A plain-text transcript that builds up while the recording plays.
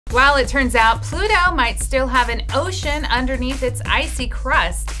While it turns out Pluto might still have an ocean underneath its icy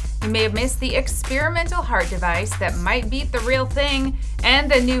crust, you may have missed the experimental heart device that might beat the real thing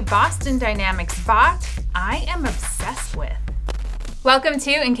and the new Boston Dynamics bot I am obsessed with. Welcome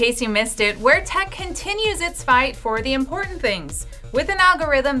to In Case You Missed It, where tech continues its fight for the important things with an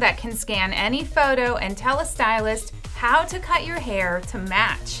algorithm that can scan any photo and tell a stylist how to cut your hair to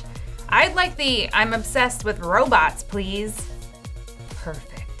match. I'd like the I'm obsessed with robots, please. Perfect.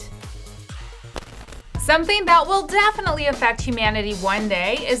 Something that will definitely affect humanity one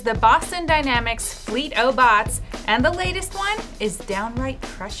day is the Boston Dynamics Fleet O bots, and the latest one is downright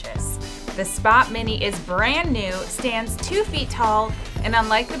precious. The SpotMini is brand new, stands 2 feet tall, and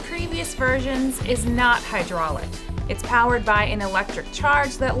unlike the previous versions, is not hydraulic. It's powered by an electric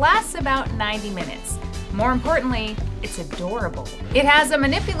charge that lasts about 90 minutes. More importantly, it's adorable. It has a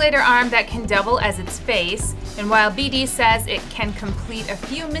manipulator arm that can double as its face, and while BD says it can complete a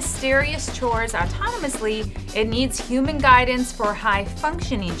few mysterious chores autonomously, it needs human guidance for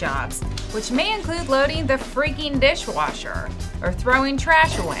high-functioning jobs, which may include loading the freaking dishwasher or throwing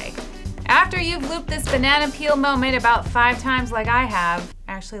trash away. After you've looped this banana peel moment about 5 times like I have,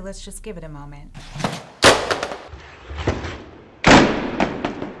 actually, let's just give it a moment.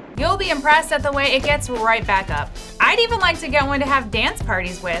 You'll be impressed at the way it gets right back up. I'd even like to get one to have dance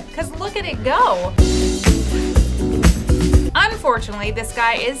parties with, because look at it go. Unfortunately, this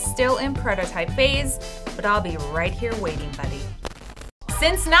guy is still in prototype phase, but I'll be right here waiting, buddy.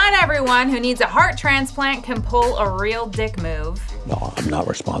 Since not everyone who needs a heart transplant can pull a real dick move. No, I'm not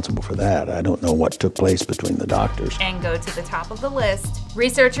responsible for that. I don't know what took place between the doctors. And go to the top of the list.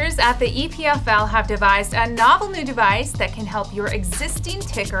 Researchers at the EPFL have devised a novel new device that can help your existing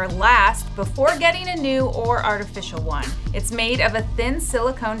ticker last before getting a new or artificial one. It's made of a thin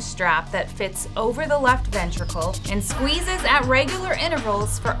silicone strap that fits over the left ventricle and squeezes at regular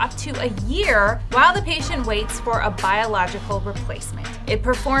intervals for up to a year while the patient waits for a biological replacement. It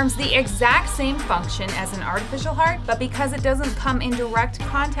performs the exact same function as an artificial heart, but because it doesn't come in direct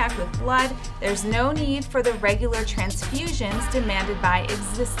contact with blood, there's no need for the regular transfusions demanded by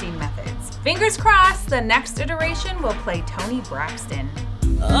existing methods. Fingers crossed, the next iteration will play Toni Braxton.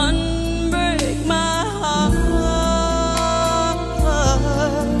 Unbreak my heart.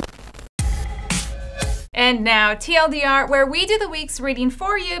 And now, TLDR, where we do the week's reading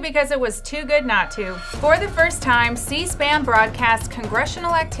for you because it was too good not to. For the first time, C-SPAN broadcasts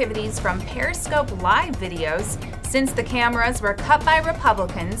congressional activities from Periscope Live videos since the cameras were cut by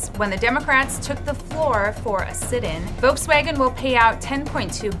Republicans when the Democrats took the floor for a sit-in. Volkswagen will pay out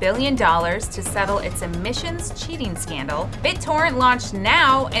 $10.2 billion to settle its emissions cheating scandal. BitTorrent launched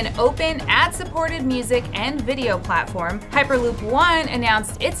Now, an open, ad-supported music and video platform. Hyperloop One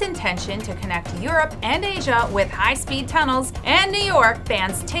announced its intention to connect Europe and Asia with high-speed tunnels, and New York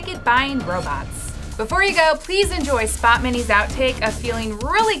bans ticket-buying robots. Before you go, please enjoy SpotMini's outtake of feeling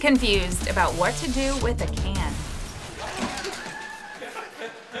really confused about what to do with a can.